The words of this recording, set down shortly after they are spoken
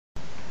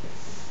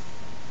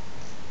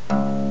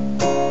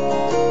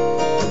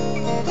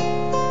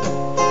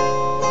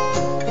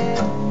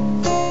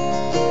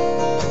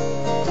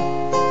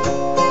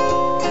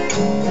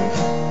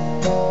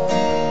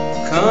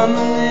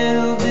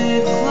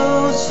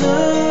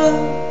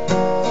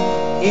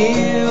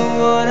hear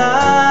what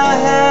I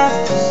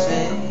have to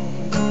say.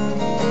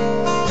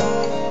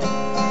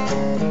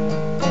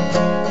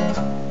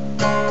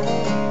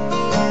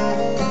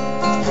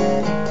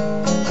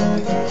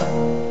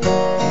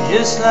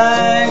 Just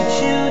like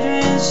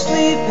children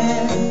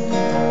sleeping,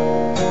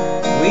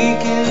 we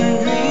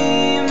can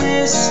dream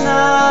this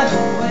night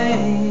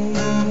away.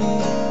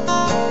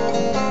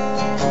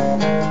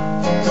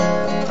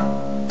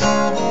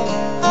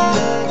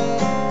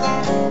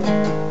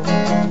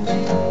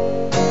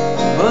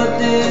 But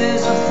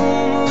there's a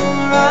full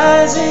moon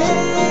rising,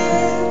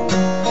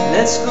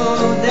 let's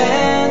go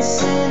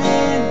dancing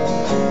in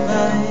the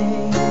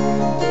night.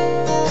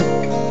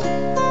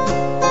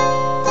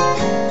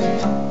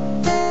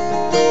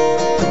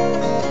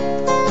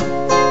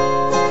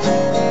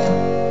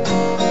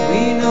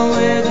 We know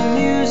where the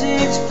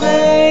music's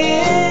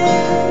playing,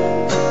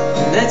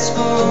 let's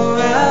go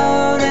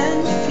out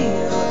and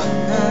feel the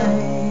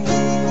night.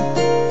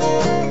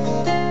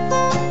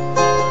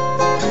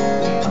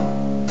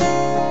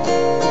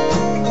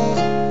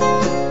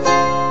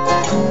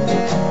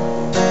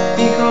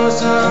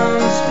 Because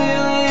I'm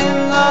still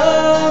in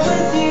love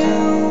with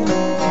you,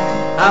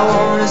 I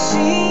wanna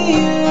see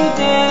you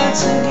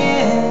dance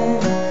again.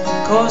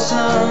 'Cause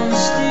I'm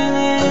still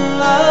in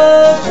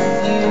love with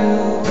you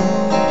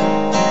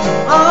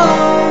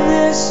on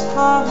this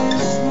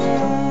harvest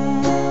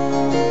moon.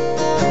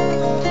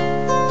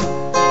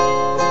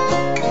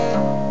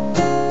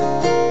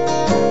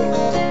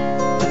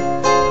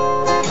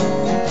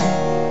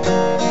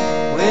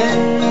 When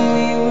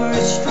we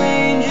were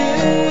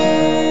strangers,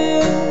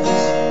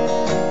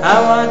 I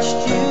watched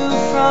you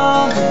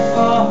from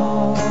afar.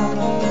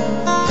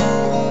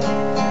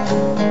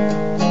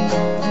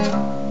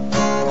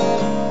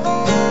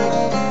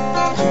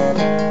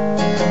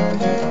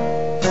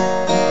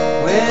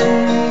 When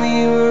we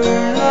were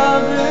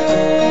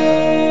lovers,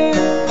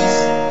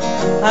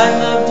 I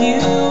loved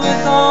you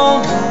with all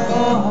my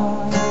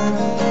heart.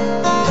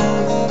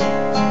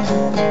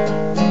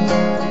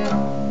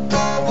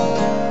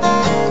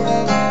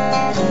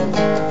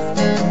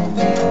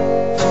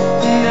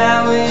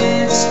 Now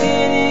it's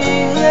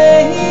getting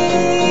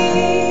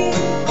late,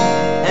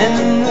 and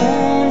the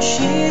moon,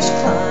 she's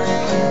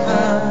climbing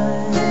high.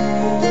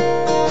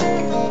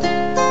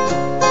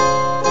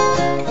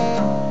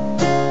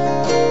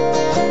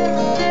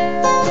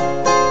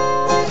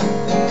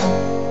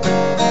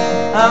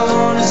 I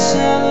wanna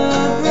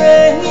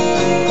celebrate,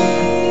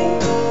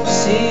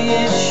 see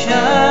it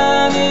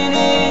shining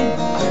in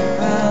your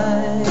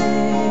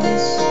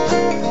eyes.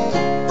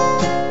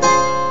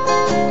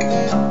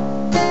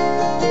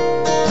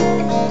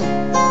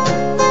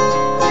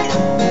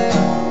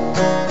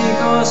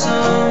 Because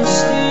I'm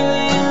still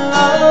in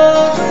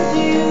love with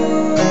you,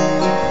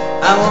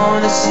 I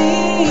wanna see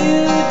you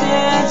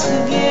dance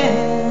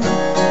again.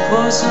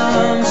 'Cause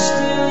I'm still